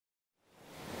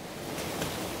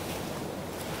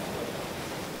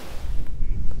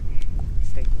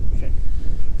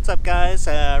up, guys?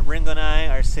 Ringo and I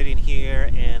are sitting here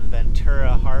in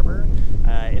Ventura Harbor.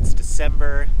 It's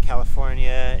December.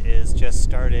 California is just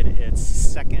started its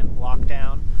second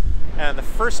lockdown. And the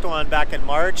first one back in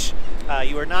March,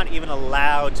 you were not even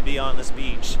allowed to be on this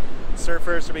beach.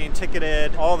 Surfers are being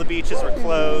ticketed, all the beaches were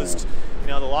closed. You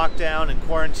know, the lockdown and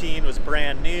quarantine was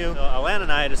brand new. So Alana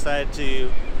and I decided to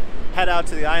head out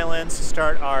to the islands to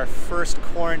start our first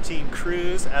quarantine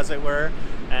cruise, as it were,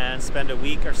 and spend a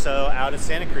week or so out at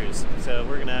Santa Cruz. So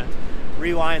we're gonna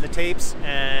rewind the tapes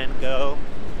and go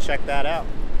check that out.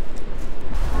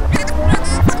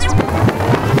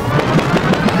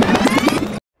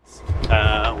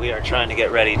 We are trying to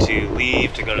get ready to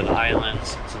leave to go to the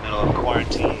islands. It's the middle of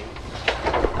quarantine.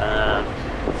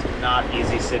 It's not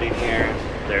easy sitting here.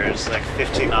 There's like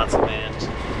 15 knots of wind,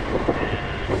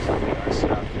 and we are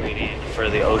stuck waiting for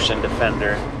the ocean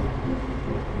defender.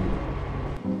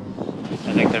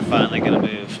 I think they're finally gonna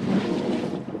move.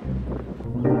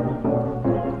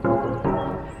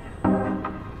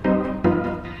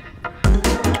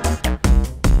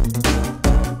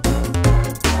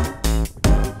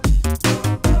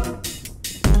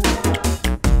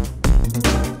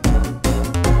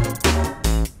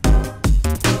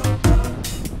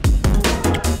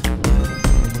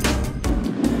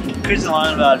 Cruising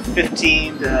along about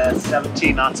 15 to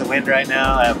 17 knots of wind right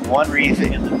now. I have one reef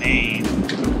in the main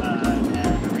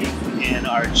and a reef in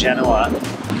our Genoa,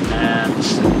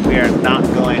 and we are not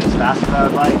going as fast as I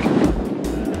would like.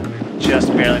 We're just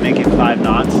barely making 5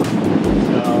 knots. So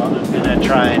I'm going to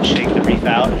try and shake the reef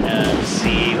out and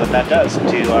see what that does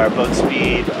to our boat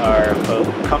speed, our boat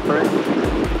comfort,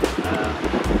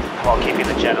 while keeping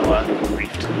the Genoa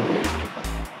reefed.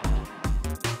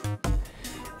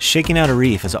 Shaking out a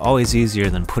reef is always easier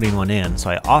than putting one in, so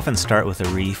I often start with a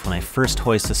reef when I first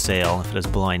hoist a sail if it is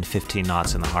blowing 15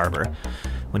 knots in the harbor.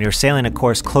 When you're sailing a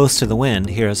course close to the wind,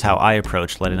 here is how I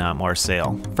approach letting out more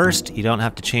sail. First, you don't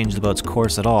have to change the boat's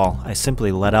course at all. I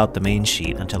simply let out the main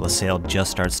sheet until the sail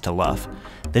just starts to luff.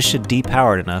 This should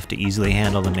depower it enough to easily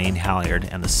handle the main halyard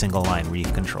and the single line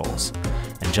reef controls.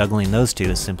 And juggling those two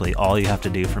is simply all you have to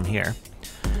do from here.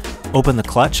 Open the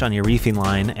clutch on your reefing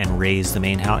line and raise the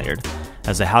main halyard.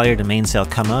 As the halyard and mainsail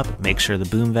come up, make sure the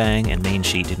boom vang and main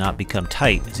sheet do not become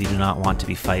tight, as you do not want to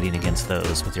be fighting against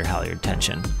those with your halyard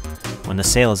tension. When the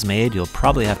sail is made, you'll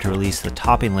probably have to release the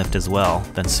topping lift as well,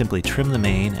 then simply trim the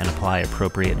main and apply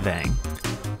appropriate vang.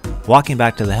 Walking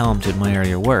back to the helm to admire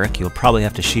your work, you'll probably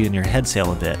have to sheet your head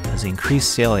sail a bit, as the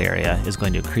increased sail area is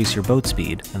going to increase your boat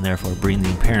speed and therefore bring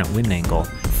the apparent wind angle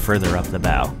further up the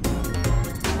bow.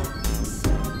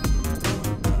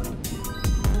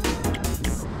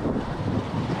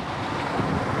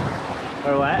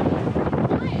 We're what?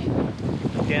 Flying.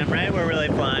 Damn right, we're really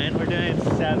flying. We're doing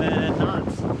 7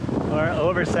 knots, or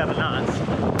over 7 knots.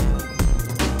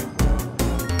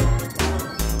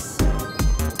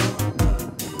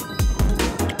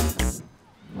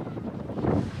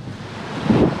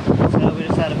 So we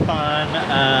just had a fun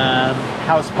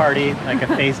house party, like a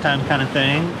FaceTime kind of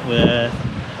thing with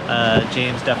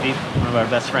James Duffy, one of our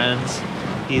best friends.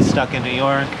 He's stuck in New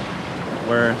York.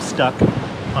 We're stuck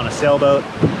on a sailboat.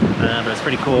 But it's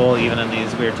pretty cool, even in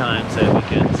these weird times, that we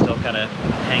can still kind of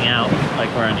hang out like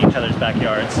we're in each other's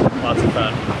backyards. Lots of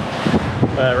fun.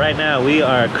 But right now we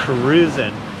are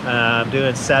cruising,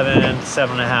 doing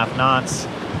 7.5 knots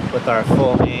with our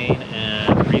full main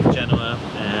and reef Genoa,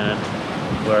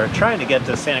 and we're trying to get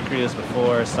to Santa Cruz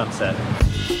before sunset.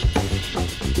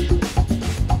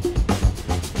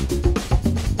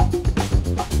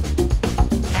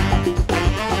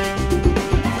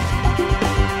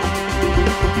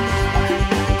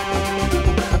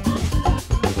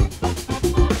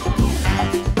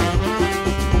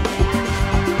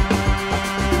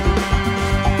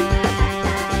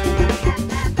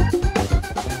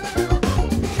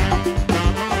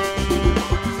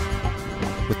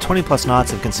 With 20 plus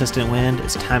knots of consistent wind,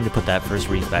 it's time to put that first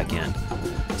reef back in.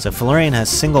 So Florian has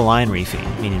single line reefing,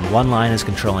 meaning one line is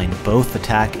controlling both the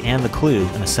tack and the clew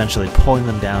and essentially pulling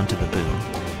them down to the boom.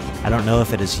 I don't know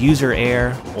if it is user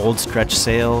error, old stretch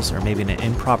sails, or maybe an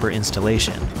improper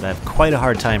installation, but I have quite a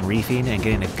hard time reefing and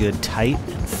getting a good tight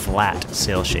and flat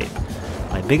sail shape.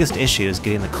 My biggest issue is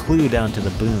getting the clew down to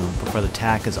the boom before the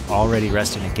tack is already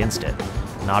resting against it,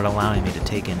 not allowing me to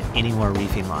take in any more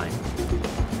reefing line.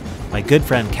 My good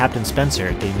friend Captain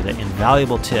Spencer gave me the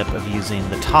invaluable tip of using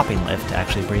the topping lift to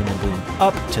actually bring the boom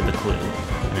up to the clew,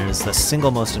 and it is the single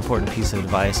most important piece of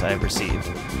advice I have received.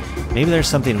 Maybe there's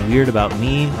something weird about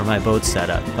me or my boat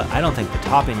setup, but I don't think the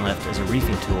topping lift as a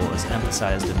reefing tool is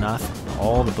emphasized enough in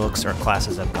all the books or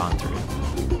classes I've gone through.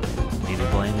 Maybe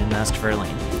blaming Master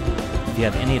Verlaine. If you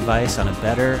have any advice on a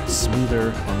better,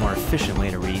 smoother, or more efficient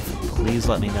way to reef, please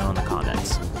let me know in the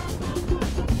comments.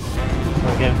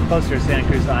 We're getting closer to Santa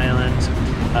Cruz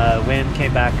Island. Wind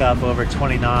came back up over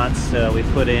 20 knots, so we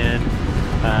put in,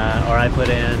 or I put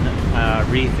in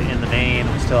reef in the main.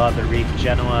 We still have the reef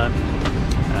Genoa.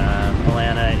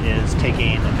 Alana is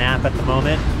taking a nap at the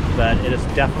moment, but it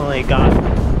has definitely got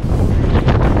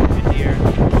windier.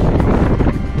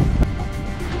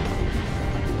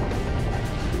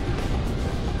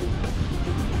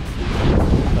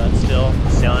 But still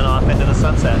sailing off into the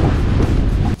sunset.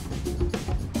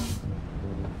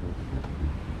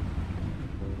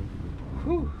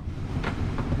 Whew.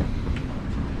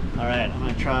 Alright, I'm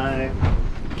going to try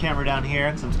camera down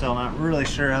here because I'm still not really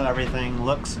sure how everything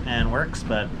looks and works,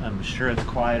 but I'm sure it's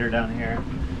quieter down here.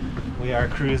 We are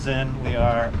cruising. We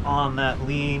are on that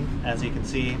lean, as you can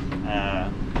see.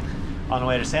 On the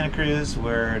way to Santa Cruz,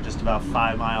 we're just about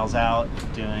 5 miles out,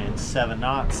 doing 7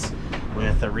 knots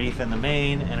with a reef in the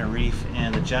main and a reef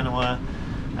in the Genoa,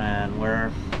 and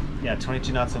we're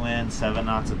 22 knots of wind, 7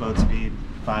 knots of boat speed,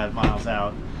 5 miles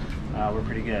out. We're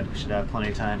pretty good. We should have plenty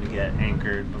of time to get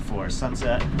anchored before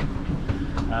sunset.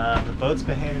 The boat's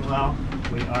behaving well.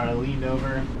 We are leaned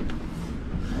over.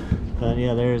 But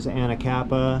yeah, there's Anna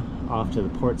Kappa off to the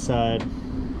port side.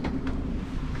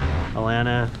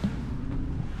 Alana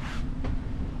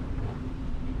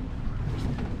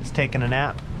is taking a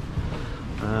nap.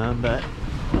 But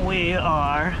we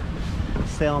are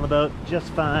sailing the boat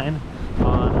just fine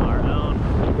on our own.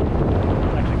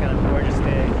 Actually kind of gorgeous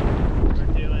day.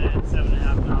 We're doing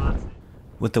 7.5 knots.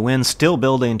 With the wind still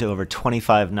building to over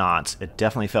 25 knots, it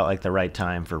definitely felt like the right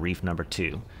time for reef number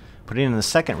 2. Putting in the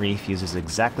second reef uses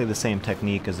exactly the same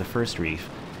technique as the first reef.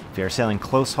 If you are sailing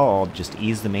close hauled, just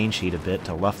ease the main sheet a bit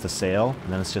to luff the sail,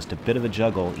 and then it's just a bit of a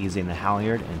juggle easing the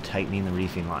halyard and tightening the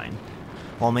reefing line,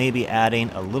 while maybe adding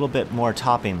a little bit more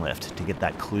topping lift to get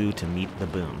that clue to meet the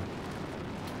boom.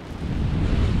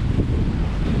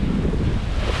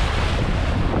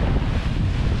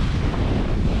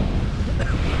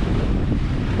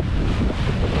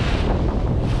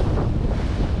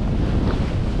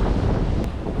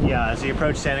 Yeah, as you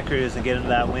approach Santa Cruz and get into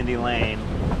that windy lane,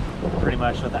 pretty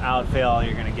much without fail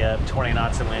you're going to get 20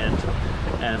 knots of wind,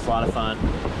 and it's a lot of fun,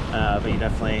 but you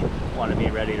definitely want to be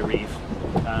ready to reef.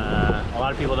 A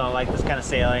lot of people don't like this kind of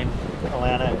sailing.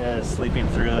 Alana is sleeping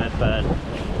through it, but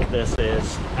this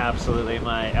is absolutely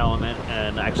my element,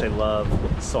 and I actually love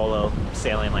solo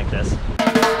sailing like this.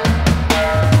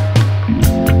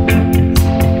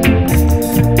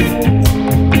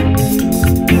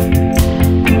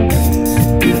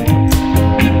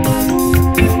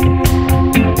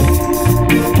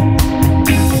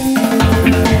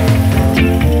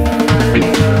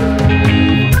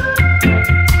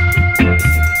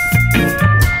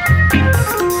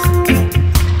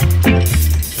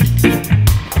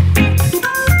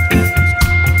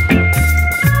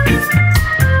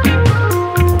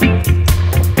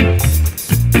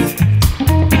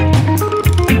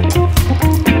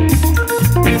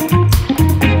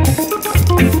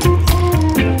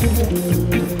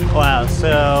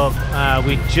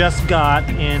 We just got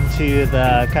into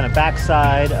the kind of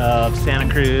backside of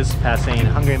Santa Cruz, passing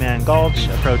Hungry Man Gulch,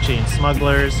 approaching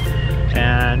Smugglers,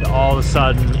 and all of a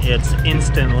sudden it's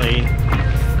instantly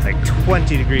like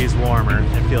 20 degrees warmer,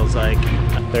 it feels like.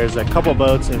 There's a couple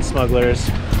boats in Smugglers,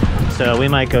 so we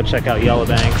might go check out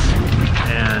Yellowbanks,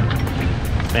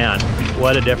 and man,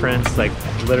 what a difference, like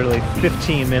literally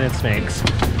 15 minutes makes.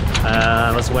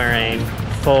 I was wearing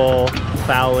full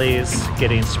foulies,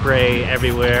 getting spray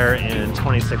everywhere in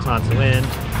 26 knots of wind,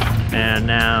 and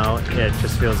now it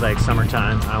just feels like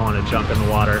summertime. I want to jump in the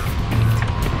water.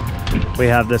 We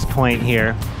have this point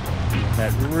here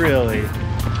that really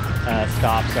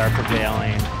stops our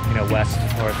prevailing,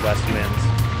 west-northwest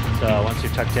winds. So once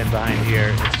you're tucked in behind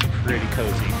here, it's pretty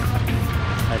cozy.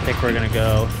 I think we're gonna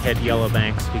go hit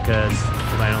Yellowbanks because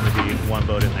there might only be one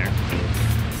boat in there.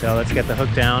 So let's get the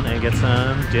hook down and get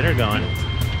some dinner going,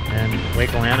 and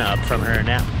wake Alana up from her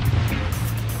nap.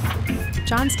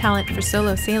 John's talent for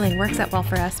solo sailing works out well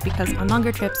for us because on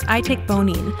longer trips I take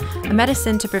Bonine, a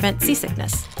medicine to prevent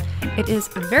seasickness. It is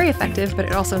very effective, but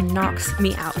it also knocks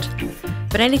me out.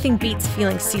 But anything beats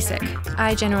feeling seasick.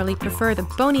 I generally prefer the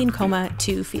Bonine coma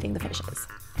to feeding the fishes.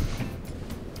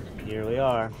 Here we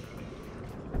are,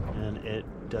 and it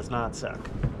does not suck.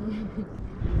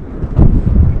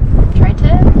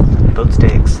 Tri-tip? Boat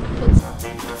steaks.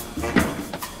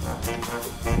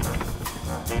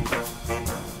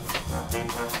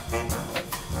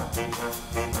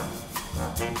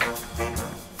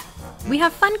 We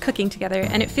have fun cooking together,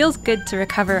 and it feels good to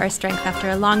recover our strength after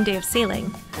a long day of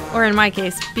sailing, or in my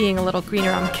case, being a little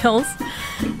greener on the gills.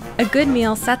 A good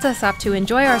meal sets us up to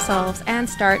enjoy ourselves and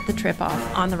start the trip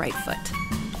off on the right foot.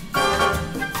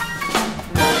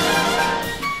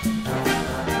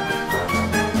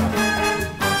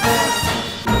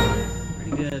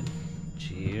 Pretty good.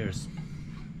 Cheers.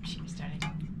 Cheers, darling.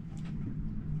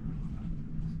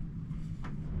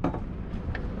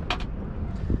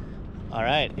 All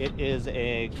right, it is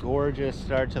a gorgeous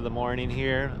start to the morning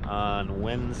here on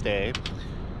Wednesday.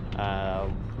 A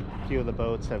few of the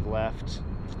boats have left.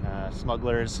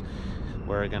 Smugglers,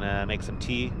 we're gonna make some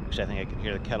tea. Actually, I think I can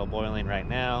hear the kettle boiling right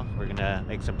now. We're gonna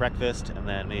make some breakfast and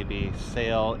then maybe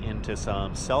sail into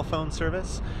some cell phone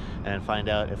service and find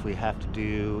out if we have to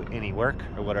do any work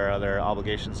or what our other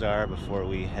obligations are before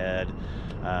we head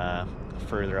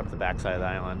further up the backside of the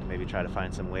island. Maybe try to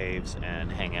find some waves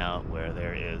and hang out where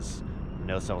there is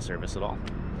no cell service at all.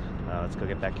 Let's go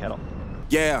get that kettle.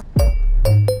 Yeah.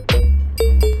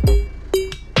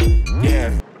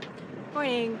 Yeah.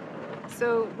 Morning.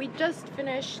 So we just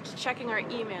finished checking our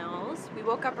emails. We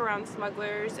woke up around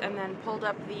Smugglers and then pulled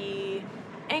up the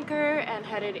anchor and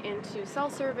headed into cell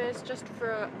service just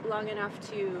for long enough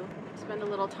to spend a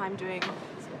little time doing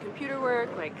some computer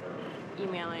work, like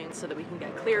emailing so that we can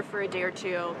get clear for a day or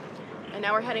two. And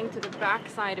now we're heading to the back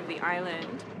side of the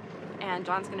island, and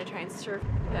John's gonna try and surf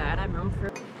that. I'm room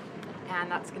for,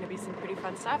 and that's gonna be some pretty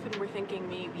fun stuff. And we're thinking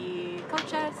maybe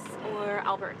Coaches or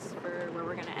Albert's for where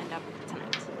we're gonna end up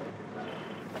tonight.